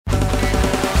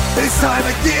It's time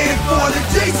again for the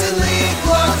Jason Lee and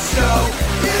Clark Show.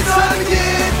 It's time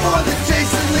again for the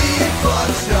Jason Lee and Clark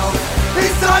Show.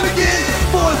 It's time again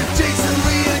for the Jason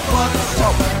Lee and Clark Show.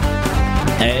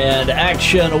 And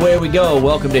action, away we go.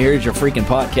 Welcome to Here's Your Freaking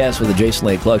Podcast with the Jason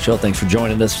Lee and Clark Show. Thanks for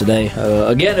joining us today.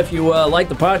 Again, if you like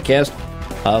the podcast,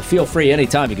 feel free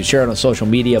anytime. You can share it on social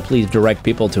media. Please direct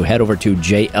people to head over to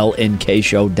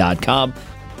jlnkshow.com.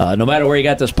 No matter where you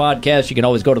got this podcast, you can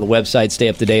always go to the website, stay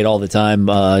up to date all the time.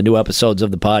 New episodes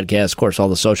of the podcast, of course, all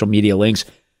the social media links,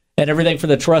 and everything for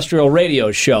the terrestrial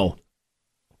radio show.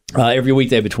 Every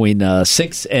weekday between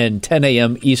 6 and 10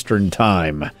 a.m. Eastern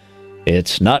Time.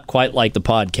 It's not quite like the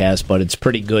podcast, but it's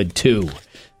pretty good, too.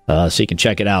 So you can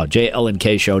check it out,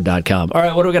 jlnkshow.com. All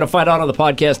right, what are we going to find out on the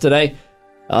podcast today?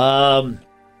 Well,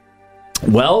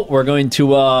 we're going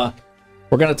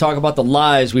to talk about the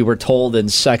lies we were told in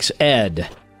sex ed.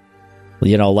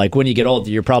 You know, like when you get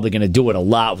older, you're probably going to do it a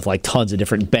lot with like tons of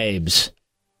different babes.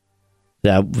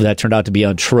 That turned out to be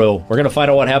untrue. We're going to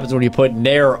find out what happens when you put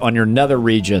Nair on your nether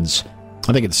regions.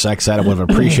 I think in sex ed, I would have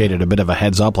appreciated a bit of a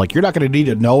heads up. Like, you're not going to need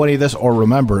to know any of this or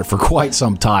remember it for quite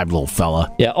some time, little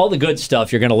fella. Yeah, all the good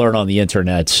stuff you're going to learn on the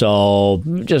internet. So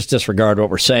just disregard what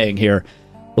we're saying here.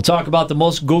 We'll talk about the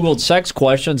most Googled sex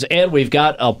questions, and we've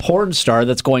got a porn star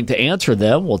that's going to answer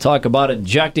them. We'll talk about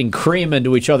injecting cream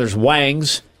into each other's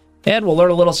wangs, and we'll learn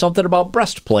a little something about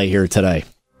breast play here today.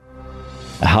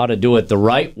 How to do it the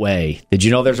right way. Did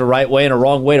you know there's a right way and a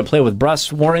wrong way to play with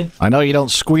breasts, Warren? I know you don't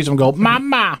squeeze them and go,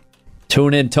 mama.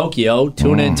 Tune in Tokyo.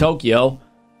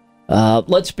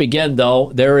 Let's begin,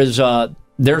 though. There's a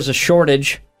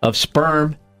shortage of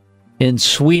sperm in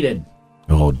Sweden.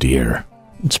 Oh, dear.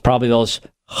 It's probably those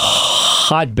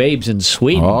hot babes in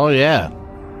Sweden. Oh, yeah.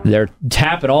 They're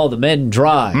tapping all the men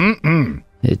dry.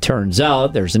 It turns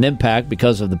out there's an impact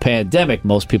because of the pandemic.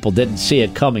 Most people didn't see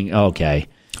it coming. Okay.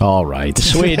 All right.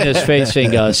 Sweden is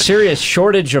facing a serious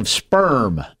shortage of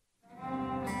sperm.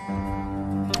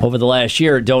 Over the last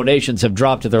year, donations have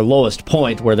dropped to their lowest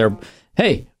point where they're,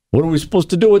 hey, what are we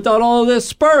supposed to do without all of this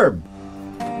sperm?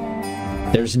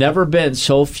 There's never been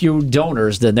so few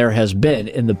donors than there has been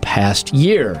in the past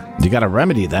year. You got to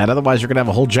remedy that. Otherwise, you're going to have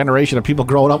a whole generation of people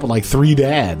growing up with like 3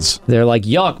 dads. They're like,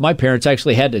 yuck, my parents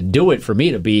actually had to do it for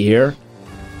me to be here.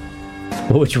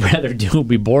 What would you rather do,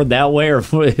 be born that way, or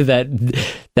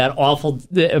that awful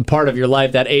part of your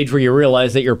life, that age where you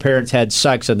realize that your parents had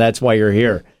sex and that's why you're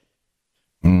here?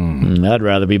 I'd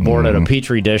rather be born in a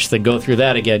petri dish than go through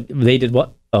that again. They did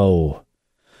what? Oh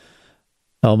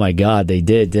my God, they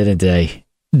did, didn't they?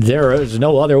 There is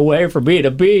no other way for me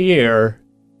to be here.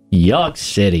 Yuck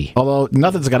City. Although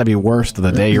nothing's got to be worse than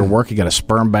the day you're working at a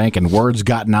sperm bank and word's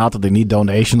gotten out that they need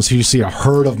donations. So you see a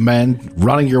herd of men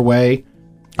running your way.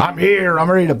 I'm here.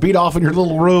 I'm ready to beat off in your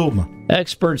little room.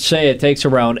 Experts say it takes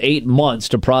around 8 months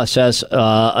to process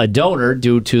a donor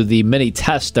due to the many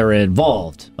tests that are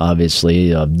involved.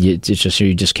 Obviously, it's just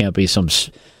you just can't be some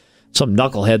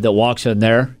knucklehead that walks in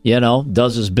there,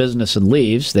 does his business and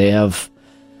leaves. They have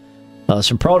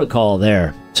some protocol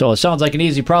there. So it sounds like an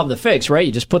easy problem to fix, right?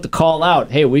 You just put the call out.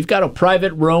 Hey, we've got a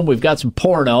private room. We've got some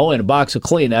porno and a box of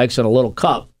Kleenex and a little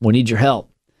cup. We need your help.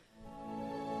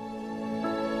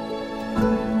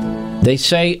 They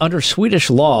say under Swedish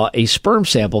law, a sperm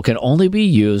sample can only be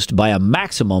used by a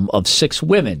maximum of 6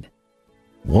 women.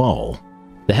 Whoa.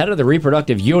 The head of the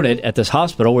reproductive unit at this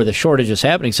hospital where the shortage is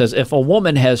happening says if a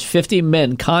woman has 50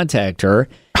 men contact her,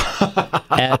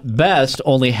 at best,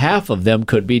 only half of them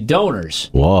could be donors.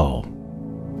 Whoa.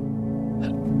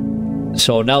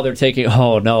 So now they're taking,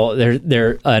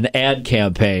 they're an ad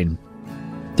campaign.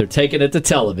 They're taking it to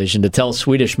television to tell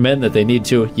Swedish men that they need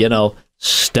to,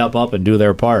 step up and do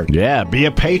their part. Yeah, be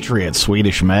a patriot,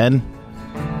 Swedish men.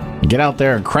 Get out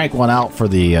there and crank one out for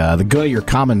the good of your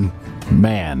common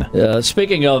man.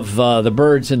 Speaking of the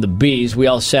birds and the bees, we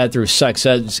all sat through sex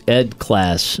ed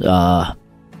class.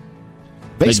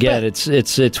 Again,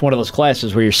 it's one of those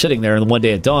classes where you're sitting there and one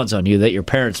day it dawns on you that your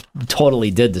parents totally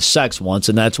did the sex once,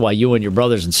 and that's why you and your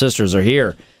brothers and sisters are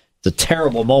here. It's a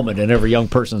terrible moment in every young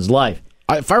person's life.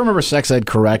 If I remember sex ed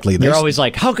correctly, they're always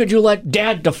like, how could you let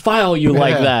dad defile you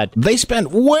like that? They spent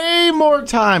way more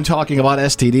time talking about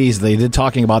STDs than they did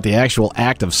talking about the actual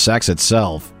act of sex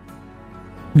itself.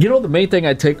 The main thing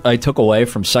I took away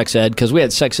from sex ed, because we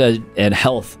had sex ed and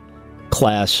health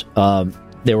class,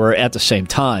 they were at the same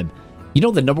time.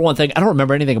 The number one thing, I don't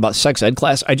remember anything about sex ed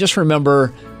class. I just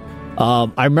remember,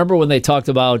 when they talked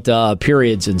about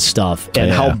periods and stuff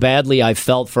and how badly I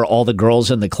felt for all the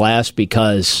girls in the class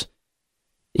because,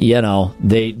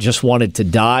 they just wanted to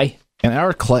die. In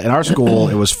our school,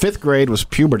 it was 5th grade was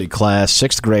puberty class,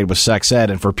 6th grade was sex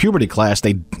ed, and for puberty class,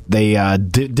 they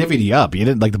divvied you up. You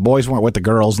didn't like the boys weren't with the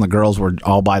girls, and the girls were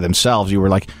all by themselves. You were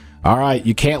like, all right,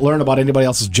 you can't learn about anybody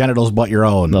else's genitals but your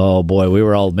own. Oh boy, we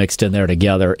were all mixed in there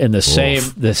together. And the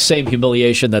same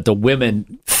humiliation that the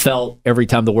women felt every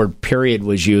time the word period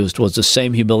was used was the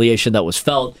same humiliation that was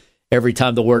felt every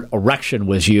time the word erection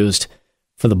was used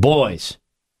for the boys.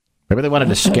 Maybe they wanted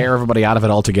to scare everybody out of it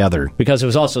altogether. Because it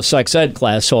was also sex ed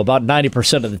class, so about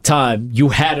 90% of the time, you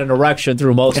had an erection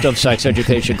through most of sex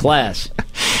education class.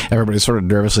 Everybody's sort of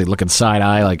nervously looking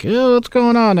side-eye like, oh, what's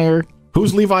going on there?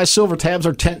 Who's Levi's silver tabs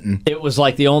are tenting? It was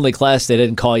like the only class they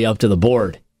didn't call you up to the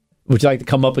board. Would you like to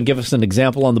come up and give us an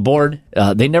example on the board?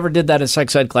 They never did that in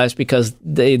sex ed class because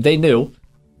they knew.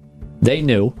 They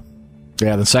knew.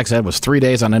 Yeah, the sex ed was 3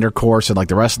 days on intercourse, and like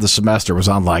the rest of the semester was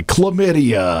on like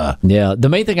chlamydia. Yeah, the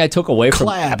main thing I took away from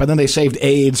clap, and then they saved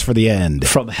AIDS for the end.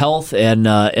 From health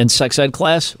and sex ed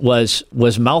class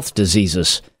was mouth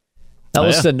diseases. That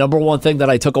was the number one thing that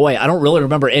I took away. I don't really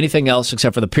remember anything else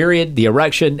except for the period, the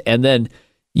erection, and then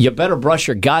you better brush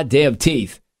your goddamn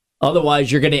teeth.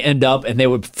 Otherwise, you're going to end up, and they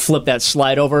would flip that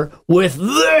slide over with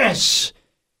this.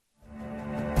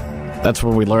 That's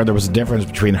when we learned there was a difference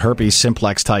between herpes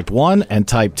simplex type 1 and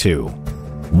type 2.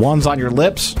 One's on your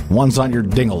lips, one's on your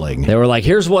dingling. They were like,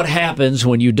 here's what happens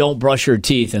when you don't brush your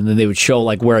teeth. And then they would show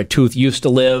like where a tooth used to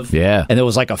live. Yeah. And there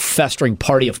was like a festering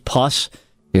party of pus.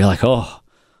 You're like, oh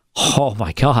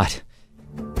my God.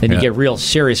 Then you get real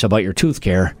serious about your tooth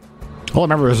care. All I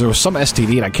remember is there was some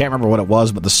STD, and I can't remember what it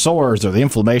was, but the sores or the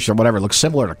inflammation or whatever looked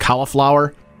similar to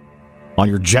cauliflower on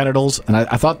your genitals, and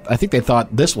I think they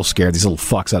thought this will scare these little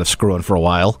fucks out of screwing for a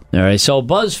while. All right, so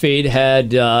BuzzFeed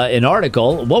had an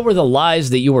article. What were the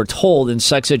lies that you were told in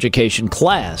sex education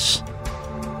class?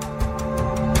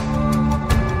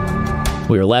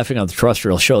 We were laughing on the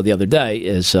terrestrial show the other day.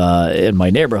 Is in my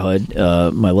neighborhood,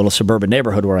 my little suburban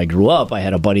neighborhood where I grew up, I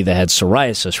had a buddy that had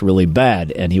psoriasis really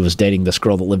bad, and he was dating this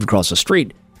girl that lived across the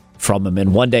street from him,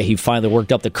 and one day he finally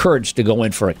worked up the courage to go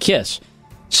in for a kiss.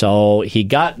 So he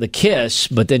got the kiss,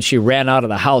 but then she ran out of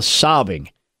the house sobbing.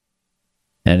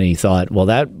 And he thought, well,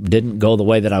 that didn't go the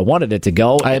way that I wanted it to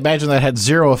go. I imagine that had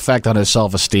zero effect on his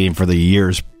self-esteem for the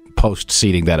years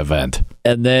post-seeding that event.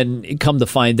 And then come to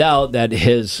find out that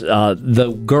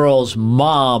the girl's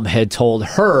mom had told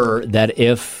her that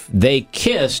if they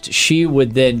kissed, she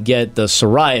would then get the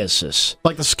psoriasis.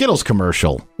 Like the Skittles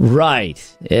commercial. Right.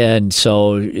 And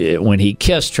so when he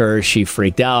kissed her, she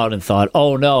freaked out and thought,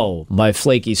 oh no, my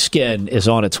flaky skin is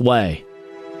on its way.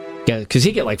 Because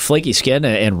he get like flaky skin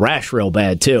and rash real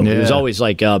bad too. Yeah. He was always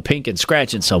like pink and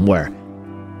scratching somewhere.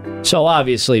 So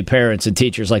obviously parents and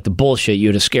teachers like to bullshit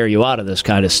you to scare you out of this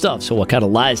kind of stuff. So what kind of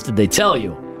lies did they tell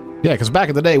you? Yeah, because back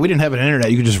in the day, we didn't have an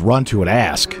internet you could just run to and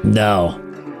ask. No.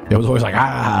 It was always like,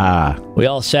 We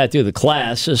all sat through the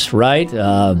classes, right?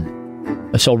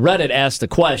 So Reddit asked the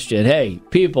question, hey,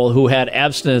 people who had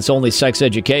abstinence-only sex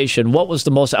education, what was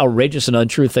the most outrageous and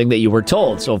untrue thing that you were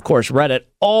told? So, of course, Reddit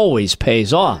always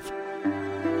pays off.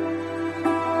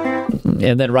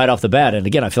 And then right off the bat, and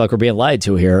again, I feel like we're being lied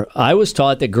to here, I was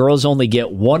taught that girls only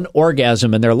get one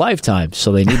orgasm in their lifetime,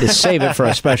 so they need to save it for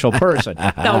a special person.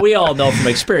 Now, we all know from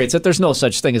experience that there's no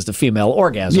such thing as the female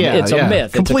orgasm. Yeah, it's a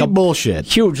myth. Complete bullshit.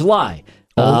 Huge lie.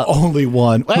 Only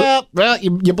one. Well,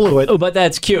 you blew it. But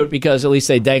that's cute because at least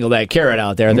they dangle that carrot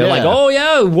out there. They're like, Yeah. oh,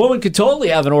 yeah, a woman could totally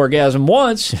have an orgasm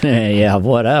once. Yeah,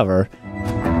 whatever.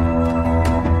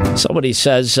 Somebody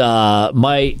says,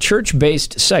 my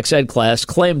church-based sex ed class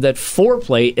claimed that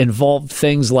foreplay involved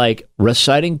things like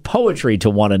reciting poetry to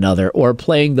one another or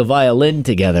playing the violin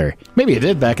together. Maybe it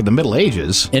did back in the Middle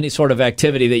Ages. Any sort of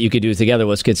activity that you could do together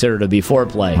was considered to be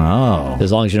foreplay. Oh.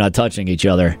 As long as you're not touching each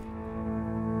other.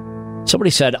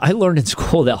 Somebody said, I learned in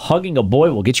school that hugging a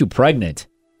boy will get you pregnant.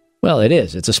 Well, it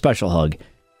is. It's a special hug.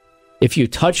 If you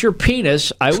touch your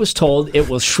penis, I was told it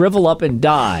will shrivel up and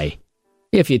die.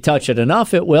 If you touch it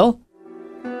enough, it will.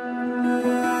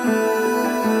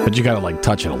 But you gotta,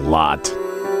 touch it a lot.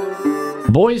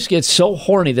 Boys get so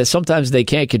horny that sometimes they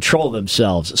can't control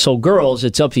themselves. So girls,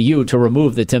 it's up to you to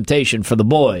remove the temptation for the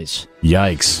boys.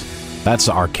 Yikes. That's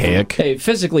archaic. Hey,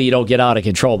 physically you don't get out of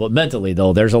control, but mentally,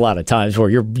 though, there's a lot of times where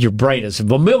your brain is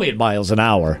a million miles an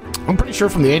hour. I'm pretty sure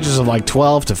from the ages of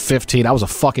 12 to 15, I was a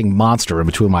fucking monster in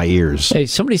between my ears. Hey,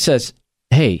 somebody says,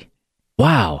 hey,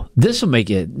 wow, this will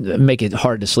make it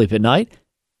hard to sleep at night.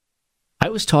 I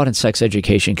was taught in sex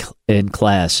education in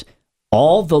class,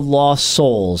 all the lost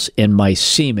souls in my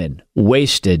semen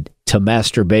wasted to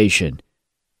masturbation.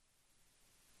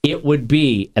 It would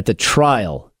be at the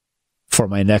trial for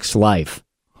my next life.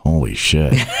 Holy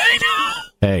shit.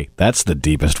 Hey, that's the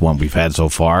deepest one we've had so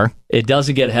far. It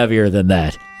doesn't get heavier than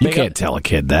that. You can't tell a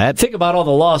kid that. Think about all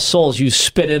the lost souls you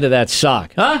spit into that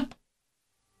sock, huh?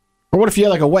 Or what if you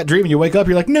had like a wet dream and you wake up,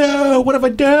 you're like, no, what have I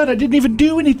done? I didn't even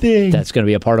do anything. That's going to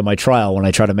be a part of my trial when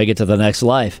I try to make it to the next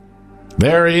life.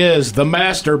 There he is, the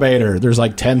masturbator. There's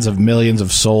like tens of millions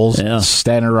of souls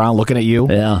standing around looking at you.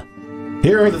 Yeah.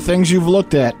 Here are the things you've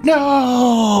looked at.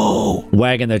 No!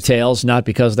 Wagging their tails, not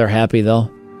because they're happy,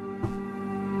 though.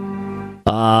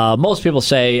 Most people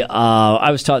say,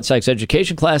 I was taught in sex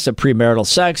education class that premarital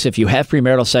sex, if you have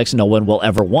premarital sex, no one will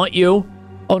ever want you.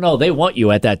 Oh, no, they want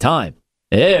you at that time.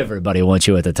 Everybody wants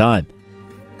you at the time.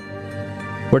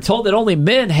 We're told that only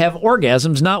men have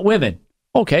orgasms, not women.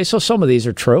 Okay, so some of these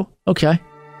are true. Okay.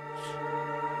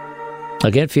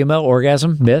 Again, female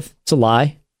orgasm, myth. It's a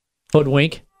lie.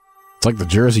 Hoodwink. It's like the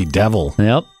Jersey Devil.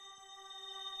 Yep.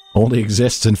 Only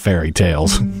exists in fairy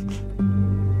tales.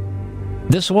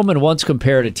 This woman once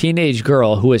compared a teenage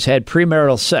girl who has had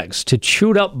premarital sex to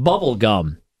chewed up bubble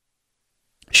gum.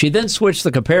 She then switched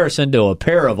the comparison to a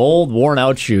pair of old,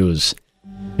 worn-out shoes.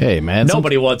 Hey, man.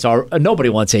 Nobody wants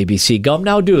ABC gum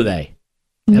now, do they?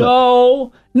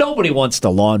 No. Nobody wants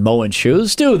the lawn mowing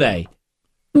shoes, do they?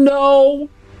 No.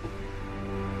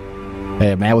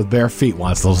 Hey, a man with bare feet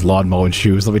wants those lawn mowing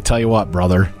shoes. Let me tell you what,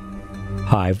 brother.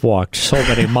 I've walked so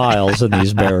many miles in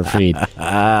these bare feet.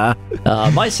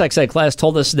 My sex ed class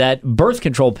told us that birth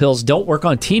control pills don't work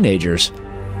on teenagers.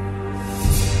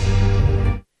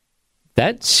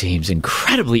 That seems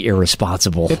incredibly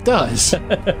irresponsible. It does.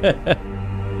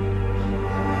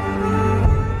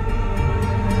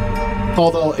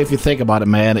 Although, if you think about it,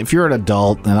 man, if you're an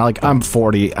adult, and I'm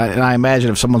 40, and I imagine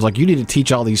if someone's like, you need to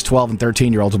teach all these 12 and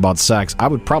 13-year-olds about sex, I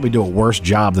would probably do a worse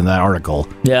job than that article.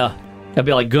 Yeah. I'd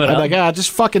be like, good. I'd be like,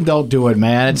 just fucking don't do it,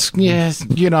 man. It's,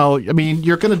 you're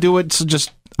going to do it, so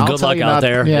just... Good luck out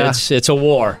there. Yeah. It's a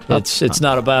war. It's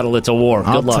not a battle, it's a war.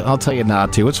 Good luck. I'll tell you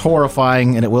not to. It's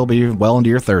horrifying, and it will be well into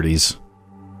your 30s.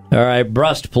 All right,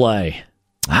 breast play.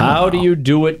 How do you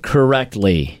do it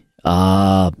correctly?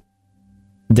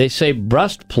 They say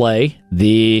breast play,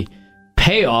 the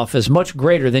payoff is much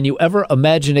greater than you ever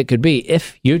imagined it could be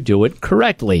if you do it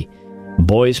correctly.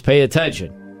 Boys, pay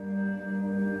attention.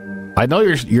 I know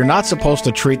you're not supposed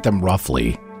to treat them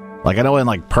roughly. Like, I know in,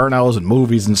 like, pornos and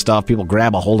movies and stuff, people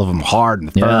grab a hold of them hard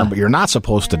and firm, but you're not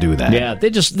supposed to do that. Yeah,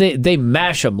 they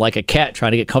mash them like a cat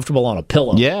trying to get comfortable on a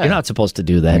pillow. Yeah. You're not supposed to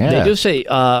do that. Yeah. They do say,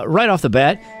 right off the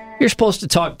bat, you're supposed to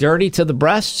talk dirty to the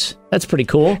breasts. That's pretty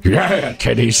cool. Yeah,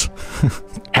 kiddies.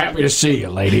 Happy to see you,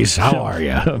 ladies. How are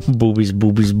you? Boobies,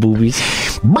 boobies, boobies.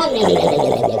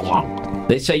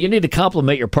 They say you need to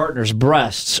compliment your partner's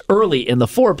breasts early in the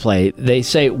foreplay. They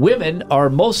say women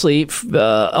are mostly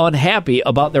unhappy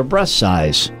about their breast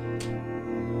size.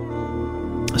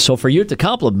 So for you to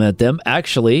compliment them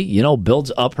actually,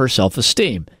 builds up her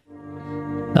self-esteem.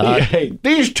 Hey,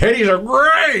 these titties are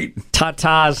great.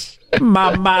 Tatas.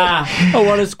 Mama, I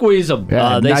want to squeeze them.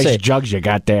 Yeah, they nice say, jugs you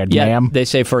got there, ma'am. They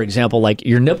say, for example, like,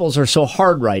 your nipples are so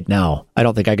hard right now. I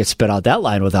don't think I could spit out that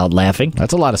line without laughing.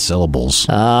 That's a lot of syllables.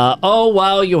 Oh,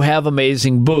 wow, you have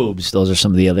amazing boobs. Those are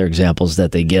some of the other examples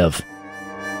that they give.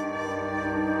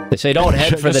 They say, don't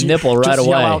head for the nipple right away.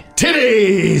 Yell out,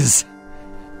 titties!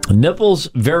 Nipples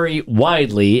vary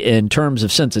widely in terms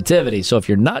of sensitivity, so if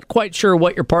you're not quite sure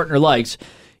what your partner likes,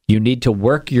 you need to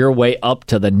work your way up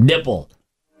to the nipple.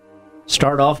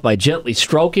 Start off by gently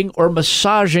stroking or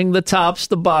massaging the tops,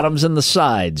 the bottoms, and the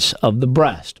sides of the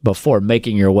breast before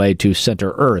making your way to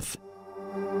center earth.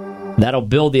 That'll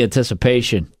build the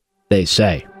anticipation, they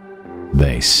say.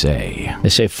 They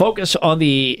say focus on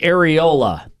the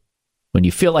areola. When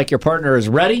you feel like your partner is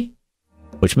ready,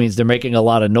 which means they're making a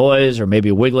lot of noise or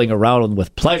maybe wiggling around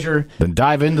with pleasure, then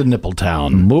dive into Nipple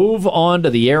Town. Move on to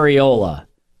the areola.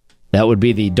 That would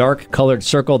be the dark-colored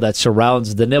circle that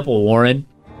surrounds the nipple, Warren.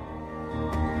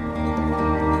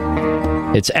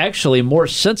 It's actually more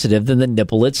sensitive than the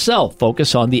nipple itself.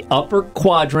 Focus on the upper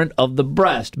quadrant of the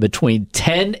breast between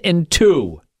 10 and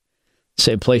 2.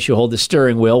 Same place you hold the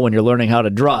steering wheel when you're learning how to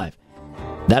drive.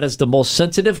 That is the most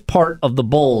sensitive part of the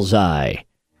bullseye.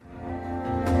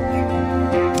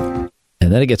 And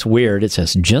then it gets weird. It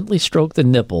says, gently stroke the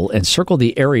nipple and circle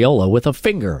the areola with a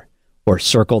finger. Or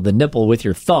circle the nipple with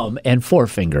your thumb and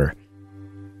forefinger.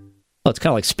 Well, it's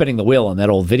kind of like spinning the wheel on that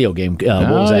old video game.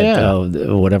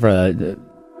 Whatever.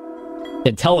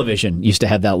 In television, used to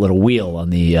have that little wheel on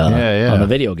the on the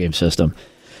video game system.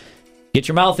 Get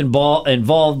your mouth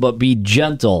involved, but be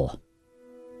gentle.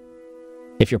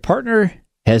 If your partner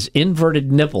has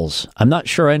inverted nipples, I'm not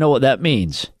sure I know what that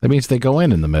means. That means they go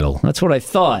in the middle. That's what I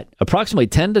thought. Approximately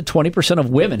 10 to 20%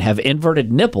 of women have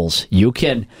inverted nipples. You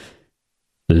can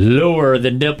Lure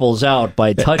the nipples out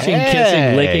by touching,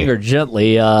 kissing, licking, or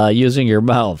gently using your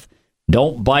mouth.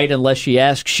 Don't bite unless she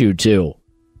asks you to.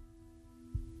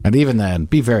 And even then,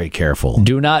 be very careful.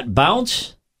 Do not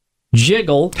bounce,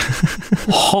 jiggle,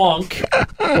 honk,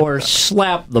 or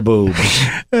slap the boobs.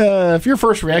 If your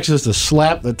first reaction is to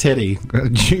slap the titty,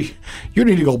 you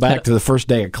need to go back to the first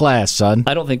day of class, son.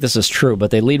 I don't think this is true,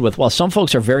 but they lead with, well, some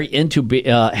folks are very into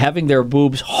having their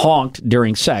boobs honked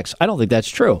during sex. I don't think that's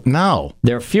true. No.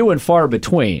 They're few and far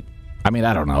between. I mean,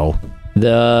 I don't know. I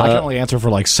can only answer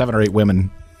for like 7 or 8 women.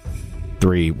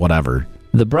 3, whatever.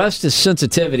 The breast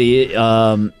sensitivity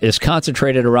is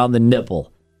concentrated around the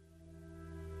nipple.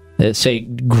 They say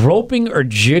groping or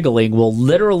jiggling will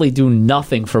literally do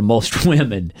nothing for most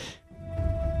women.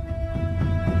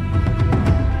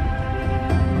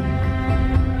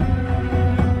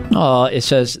 It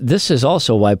says, this is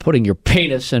also why putting your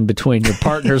penis in between your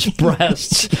partner's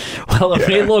breasts, while it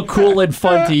may look cool and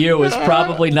fun to you, is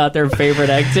probably not their favorite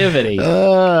activity.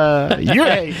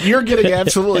 You're getting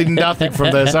absolutely nothing from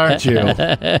this, aren't you?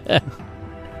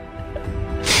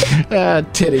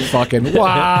 Titty fucking.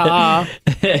 Wah.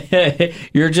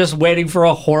 You're just waiting for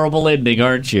a horrible ending,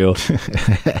 aren't you?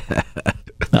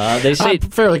 They say, I'm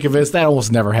fairly convinced that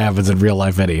almost never happens in real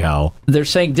life anyhow. They're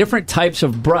saying different types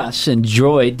of breasts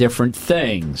enjoy different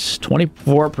things.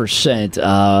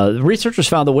 24%. Researchers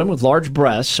found that women with large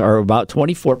breasts are about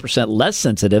 24% less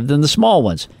sensitive than the small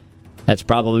ones. That's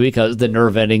probably because the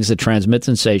nerve endings that transmit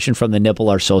sensation from the nipple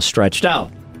are so stretched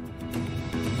out.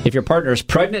 If your partner is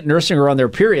pregnant, nursing, or on their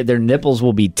period, their nipples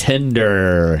will be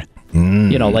tender.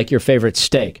 You know, like your favorite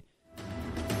steak.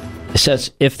 It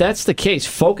says, if that's the case,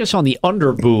 focus on the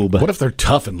under boob. What if they're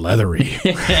tough and leathery?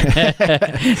 like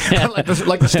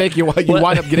the steak you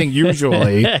wind up getting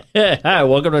usually. Hi,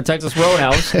 welcome to Texas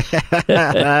Roadhouse.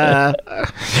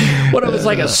 What if it's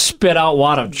like a spit out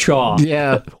wad of chalk?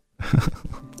 Yeah.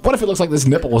 What if it looks like this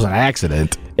nipple was an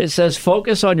accident? It says,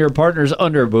 focus on your partner's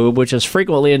under boob, which is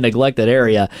frequently a neglected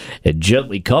area, and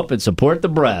gently cup and support the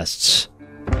breasts.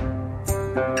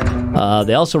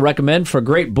 They also recommend for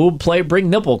great boob play, bring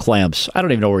nipple clamps. I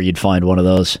don't even know where you'd find one of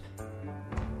those.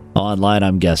 Online,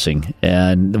 I'm guessing.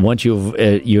 And once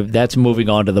that's moving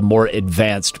on to the more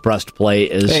advanced breast play.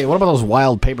 Hey, what about those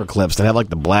wild paper clips that have like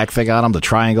the black thing on them, the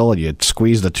triangle, and you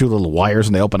squeeze the 2 little wires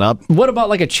and they open up? What about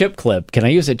like a chip clip? Can I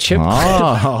use a chip clip?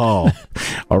 Oh,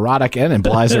 erotic and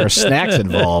implies there are snacks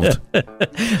involved.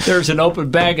 There's an open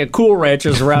bag of Cool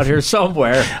Ranchers around here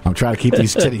somewhere. I'm trying to keep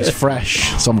these titties fresh,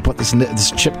 so I'm going to put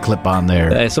this chip clip on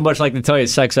there. Hey, so much like to tell you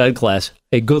sex ed class.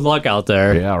 Hey, good luck out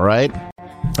there. Yeah, right?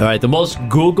 All right, the most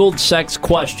Googled sex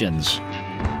questions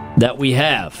that we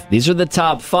have. These are the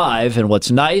top 5, and what's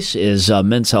nice is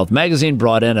Men's Health Magazine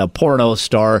brought in a porno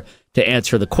star to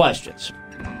answer the questions.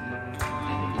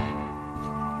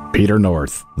 Peter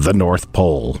North, the North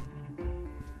Pole.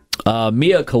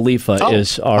 Mia Khalifa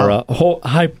is our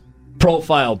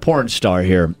high-profile porn star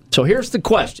here. So here's the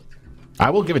question. I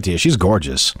will give it to you. She's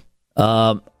gorgeous.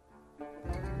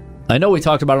 I know we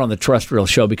talked about it on the terrestrial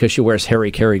show because she wears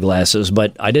Harry Carey glasses,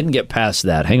 but I didn't get past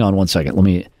that. Hang on one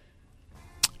second.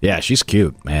 Yeah, she's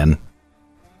cute, man.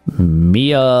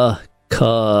 Mia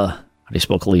how do you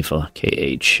spell Khalifa?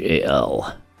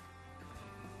 Khal.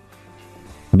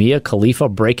 Mia Khalifa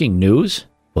breaking news?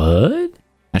 What?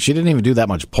 And she didn't even do that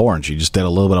much porn. She just did a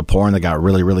little bit of porn that got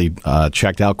really, really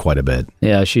checked out quite a bit.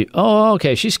 Yeah, oh,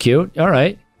 okay, she's cute. All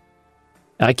right.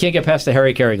 I can't get past the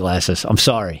Harry Carey glasses. I'm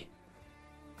sorry.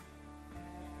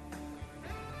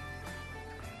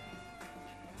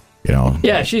 You know,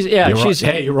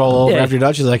 you roll over after you're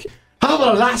done. She's like, how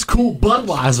about a last cool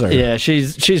Budweiser? Yeah,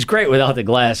 she's great without the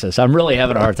glasses. I'm really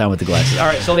having a hard time with the glasses. All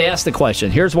right, so they asked the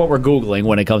question. Here's what we're Googling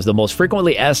when it comes to the most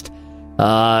frequently asked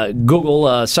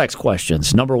Google sex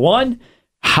questions. Number 1,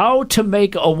 how to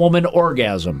make a woman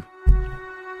orgasm.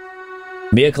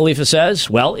 Mia Khalifa says,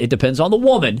 well, it depends on the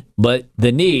woman, but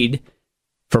the need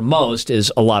for most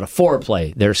is a lot of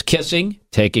foreplay. There's kissing,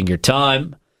 taking your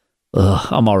time. Ugh,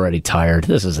 I'm already tired.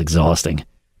 This is exhausting.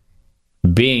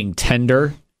 Being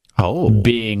tender.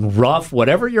 Being rough.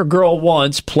 Whatever your girl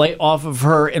wants, play off of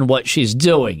her and what she's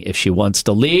doing. If she wants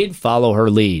to lead, follow her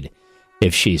lead.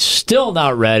 If she's still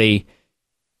not ready,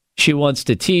 she wants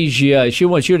to tease you. She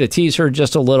wants you to tease her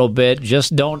just a little bit.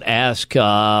 Just don't ask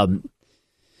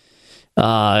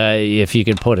if you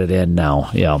can put it in now.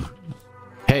 Yeah.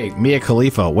 Hey, Mia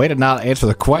Khalifa, way to not answer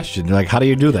the question. You're like, how do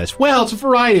you do this? Well, it's a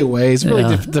variety of ways. It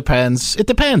really depends. It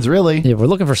depends, really. Yeah, we're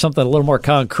looking for something a little more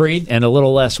concrete and a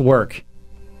little less work.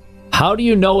 How do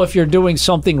you know if you're doing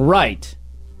something right?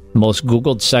 Most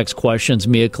Googled sex questions,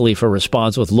 Mia Khalifa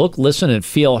responds with, look, listen, and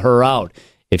feel her out.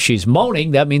 If she's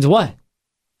moaning, that means what?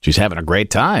 She's having a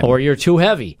great time. Or you're too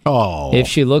heavy. Oh. If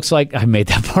she looks like... I made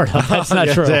that part up. That's not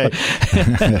true.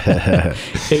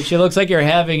 If she looks like you're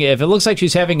having... If it looks like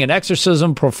she's having an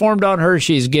exorcism performed on her,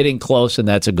 she's getting close, and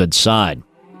that's a good sign.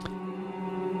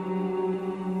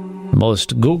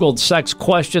 Most Googled sex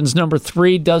questions, number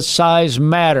 3, does size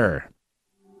matter?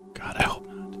 God, I hope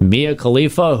not. Mia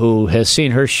Khalifa, who has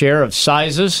seen her share of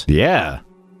sizes... Yeah.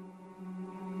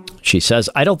 She says,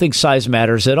 I don't think size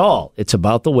matters at all. It's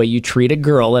about the way you treat a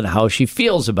girl and how she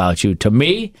feels about you. To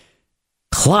me,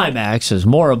 climax is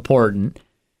more important,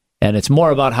 and it's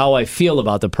more about how I feel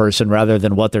about the person rather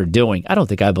than what they're doing. I don't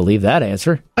think I believe that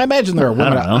answer. I imagine there are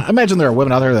women. I imagine there are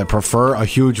women out there that prefer a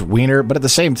huge wiener, but at the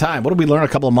same time, what did we learn a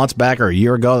couple of months back or a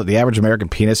year ago that the average American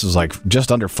penis is like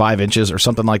just under 5 inches or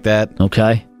something like that?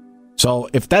 Okay. So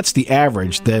if that's the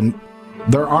average, then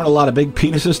there aren't a lot of big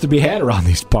penises to be had around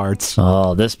these parts.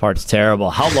 Oh, this part's terrible.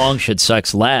 How long should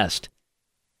sex last?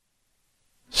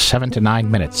 7 to 9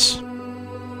 minutes.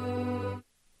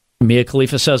 Mia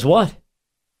Khalifa says what?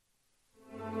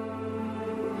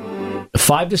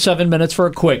 5 to 7 minutes for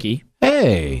a quickie.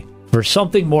 Hey. For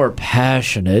something more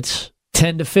passionate,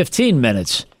 10 to 15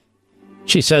 minutes.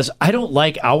 She says, I don't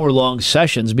like hour-long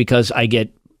sessions because I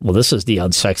get, well, this is the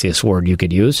unsexiest word you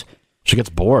could use. She gets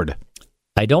bored.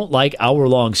 I don't like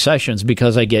hour-long sessions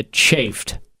because I get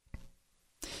chafed.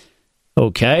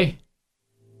 Okay.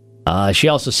 She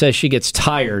also says she gets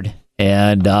tired,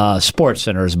 and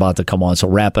SportsCenter is about to come on, so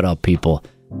wrap it up, people.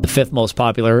 The 5th most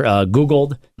popular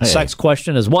Googled sex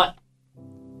question is what?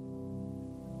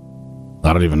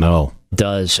 I don't even know.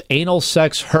 Does anal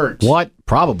sex hurt? What?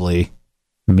 Probably.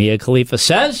 Mia Khalifa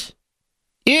says?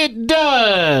 It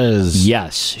does.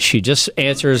 Yes. She just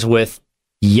answers with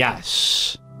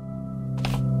yes.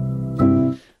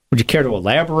 Would you care to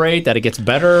elaborate that it gets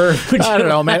better? I don't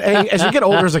know, man. Hey, as you get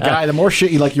older as a guy, the more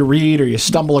shit you read or you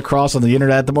stumble across on the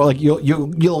internet, the more like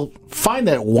you'll find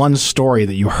that one story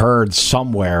that you heard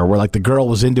somewhere where like the girl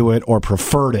was into it or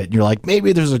preferred it. And you're like,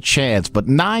 maybe there's a chance, but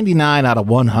 99 out of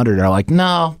 100 are like,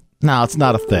 no, it's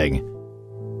not a thing.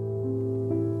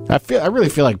 I really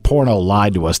feel like porno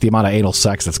lied to us, the amount of anal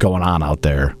sex that's going on out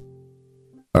there.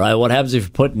 All right, what happens if you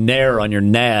put Nair on your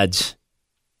nads?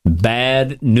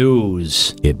 Bad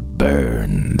news. It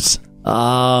burns.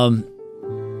 A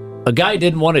guy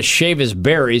didn't want to shave his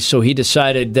berries, so he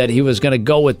decided that he was going to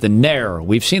go with the Nair.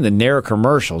 We've seen the Nair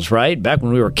commercials, right? Back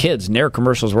when we were kids, Nair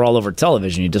commercials were all over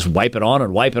television. You just wipe it on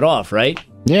and wipe it off, right?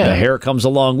 Yeah. The hair comes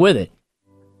along with it.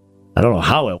 I don't know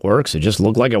how it works. It just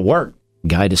looked like it worked.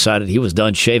 Guy decided he was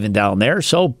done shaving down there,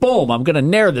 so boom, I'm going to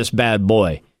Nair this bad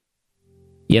boy.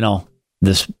 You know,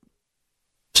 this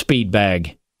speed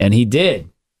bag. And he did.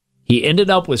 He ended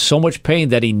up with so much pain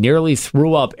that he nearly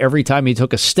threw up every time he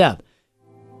took a step.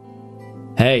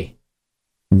 Hey,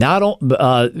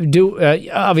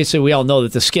 obviously we all know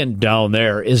that the skin down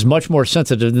there is much more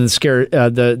sensitive than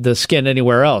the skin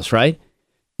anywhere else, right?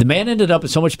 The man ended up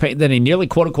with so much pain that he nearly,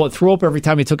 quote unquote, threw up every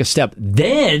time he took a step.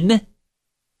 Then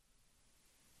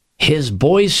his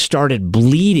boys started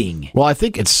bleeding. Well, I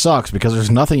think it sucks because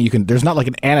there's not like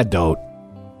an antidote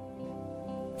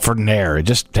for Nair. It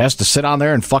just has to sit on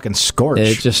there and fucking scorch.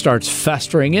 It just starts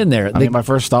festering in there. I mean, my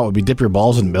first thought would be dip your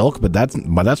balls in milk, but that's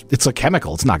it's a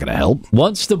chemical. It's not going to help.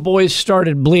 Once the boys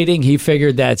started bleeding, he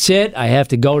figured, that's it. I have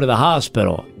to go to the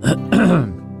hospital.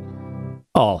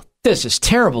 Oh, this is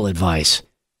terrible advice.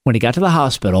 When he got to the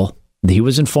hospital, he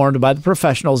was informed by the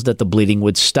professionals that the bleeding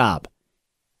would stop.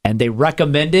 And they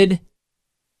recommended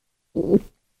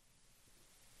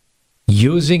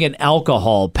using an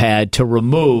alcohol pad to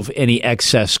remove any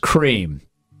excess cream.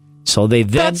 So they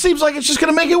then... That seems like it's just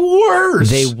going to make it worse.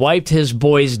 They wiped his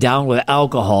boys down with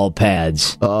alcohol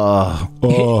pads.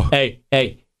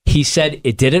 Hey, he said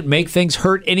it didn't make things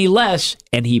hurt any less,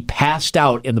 and he passed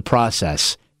out in the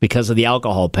process because of the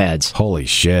alcohol pads. Holy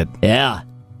shit. Yeah.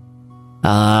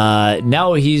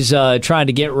 Now he's trying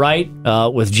to get right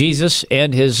with Jesus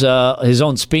and his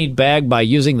own speed bag by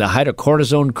using the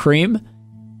hydrocortisone cream.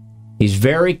 He's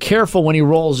very careful when he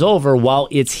rolls over while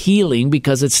it's healing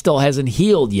because it still hasn't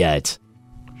healed yet.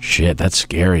 Shit, that's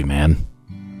scary, man.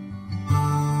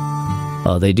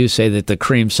 They do say that the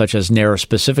creams such as Nair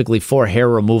specifically for hair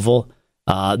removal,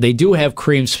 they do have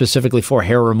creams specifically for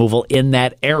hair removal in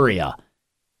that area.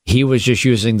 He was just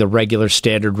using the regular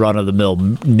standard run-of-the-mill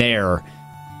Nair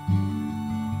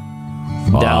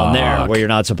down there where you're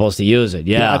not supposed to use it.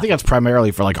 Yeah, I think that's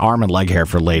primarily for like arm and leg hair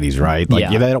for ladies, right? Like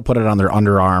they don't put it on their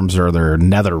underarms or their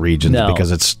nether regions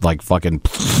because it's like fucking...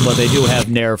 But they do have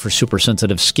Nair for super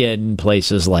sensitive skin,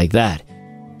 places like that.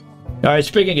 All right,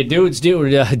 speaking of dudes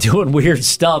doing weird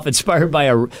stuff, inspired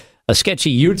by a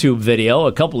sketchy YouTube video,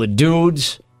 a couple of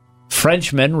dudes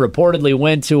Frenchmen reportedly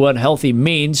went to unhealthy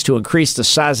means to increase the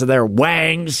size of their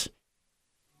wangs.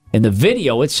 In the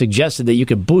video, it suggested that you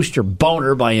could boost your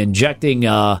boner by injecting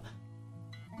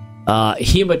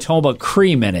hematoma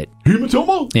cream in it.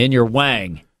 Hematoma? In your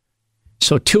wang.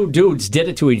 So two dudes did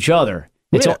it to each other.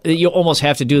 You almost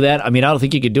have to do that. I mean, I don't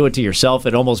think you could do it to yourself.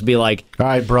 It'd almost be like, all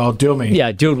right, bro, do me.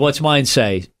 Yeah, dude, what's mine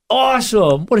say?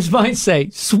 Awesome. What does mine say?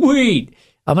 Sweet.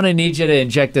 I'm going to need you to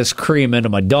inject this cream into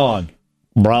my dong,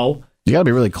 bro. You got to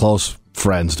be really close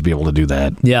friends to be able to do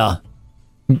that. Yeah.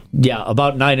 Yeah,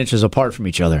 about 9 inches apart from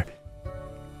each other.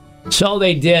 So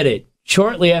they did it.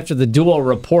 Shortly after the duo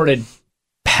reported,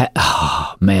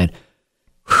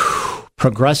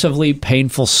 progressively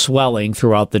painful swelling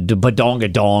throughout the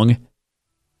badongadong.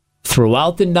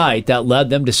 Throughout the night, that led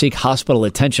them to seek hospital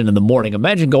attention in the morning.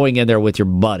 Imagine going in there with your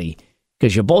buddy,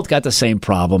 because you both got the same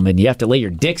problem, and you have to lay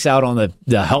your dicks out on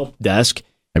the help desk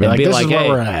and be like, hey, where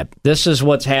we're at. This is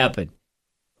what's happened.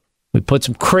 We put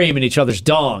some cream in each other's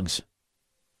dongs.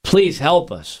 Please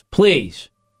help us. Please.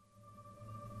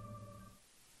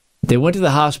 They went to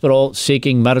the hospital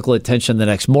seeking medical attention the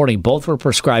next morning. Both were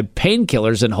prescribed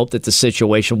painkillers in hope that the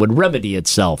situation would remedy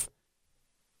itself.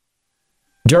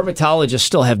 Dermatologists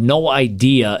still have no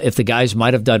idea if the guys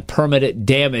might have done permanent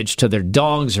damage to their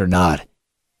dongs or not.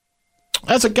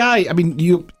 As a guy, I mean,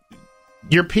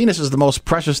 your penis is the most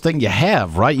precious thing you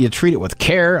have, right? You treat it with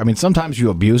care. I mean, sometimes you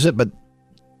abuse it, but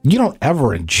you don't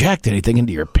ever inject anything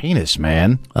into your penis,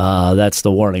 man. That's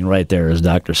the warning right there, as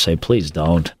doctors say. Please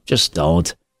don't. Just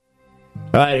don't.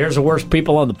 All right, here's the worst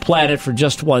people on the planet for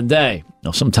just one day. You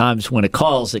know, sometimes when it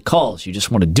calls, it calls. You just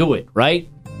want to do it, right?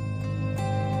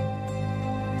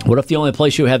 What if the only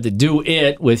place you have to do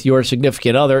it with your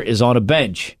significant other is on a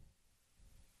bench?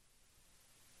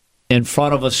 In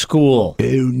front of a school. Oh,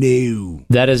 no.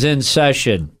 That is in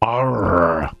session.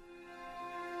 Arrgh.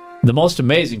 The most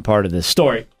amazing part of this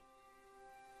story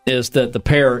is that the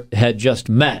pair had just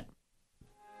met.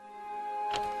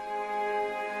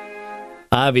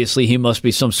 Obviously, he must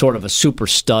be some sort of a super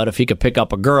stud if he could pick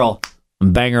up a girl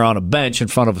and bang her on a bench in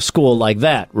front of a school like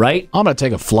that, right? I'm going to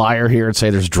take a flyer here and say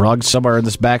there's drugs somewhere in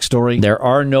this backstory. There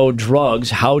are no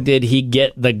drugs. How did he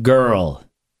get the girl?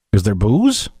 Is there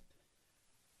booze?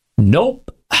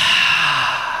 Nope.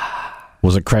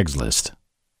 Was it Craigslist?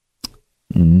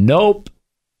 Nope.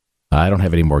 I don't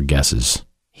have any more guesses.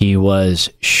 He was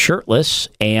shirtless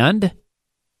and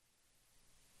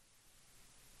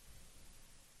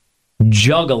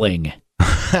juggling.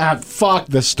 Fuck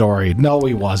the story. No,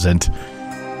 he wasn't.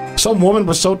 Some woman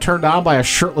was so turned on by a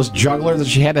shirtless juggler that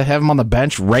she had to have him on the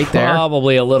bench right there.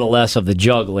 Probably a little less of the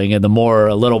juggling and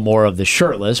a little more of the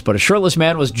shirtless. But a shirtless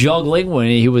man was juggling when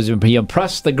he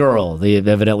impressed the girl.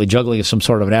 Evidently, juggling is some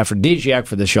sort of an aphrodisiac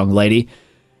for this young lady,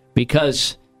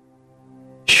 because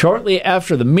shortly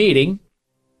after the meeting,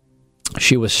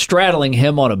 she was straddling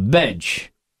him on a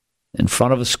bench in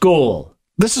front of a school.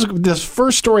 This is the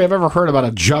first story I've ever heard about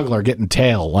a juggler getting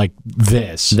tail like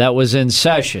this. That was in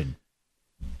session,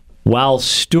 while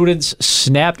students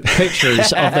snapped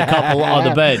pictures of the couple on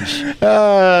the bench.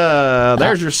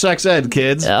 There's your sex ed,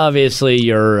 kids. Obviously,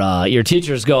 your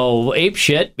teachers go ape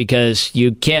shit because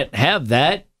you can't have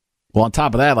that. Well, on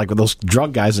top of that, like with those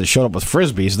drug guys that showed up with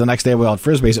Frisbees, the next day we all had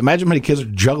Frisbees. Imagine how many kids are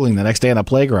juggling the next day on a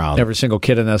playground. Every single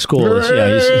kid in that school,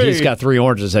 he's got 3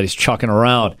 oranges that he's chucking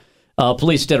around.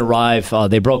 Police did arrive.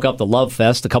 They broke up the love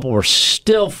fest. The couple were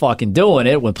still fucking doing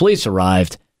it when police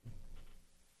arrived.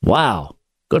 Wow.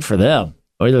 Good for them.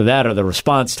 Either that or the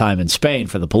response time in Spain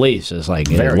for the police is like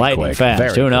lightning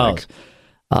fast. Who knows?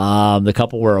 The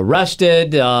couple were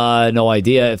arrested. No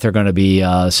idea if they're going to be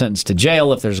sentenced to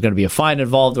jail, if there's going to be a fine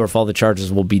involved, or if all the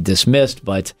charges will be dismissed.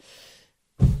 But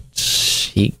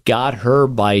he got her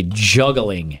by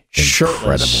juggling.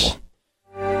 Shirtless. Incredible.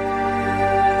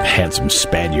 Handsome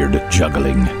Spaniard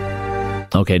juggling.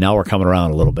 Okay, now we're coming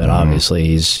around a little bit. Obviously,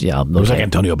 he's looks like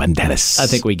Antonio Banderas. I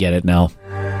think we get it now.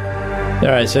 All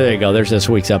right, so there you go. There's this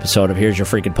week's episode of Here's Your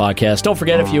Freaking Podcast. Don't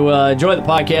forget, if you enjoy the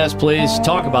podcast, please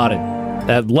talk about it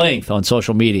at length on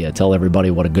social media. Tell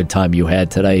everybody what a good time you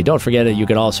had today. Don't forget that you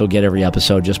can also get every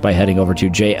episode just by heading over to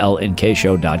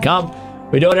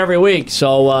jlnkshow.com. We do it every week,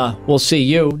 so we'll see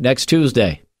you next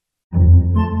Tuesday.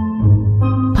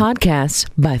 Podcasts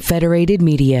by Federated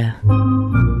Media.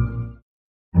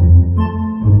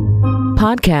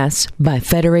 Podcasts by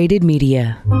Federated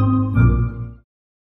Media.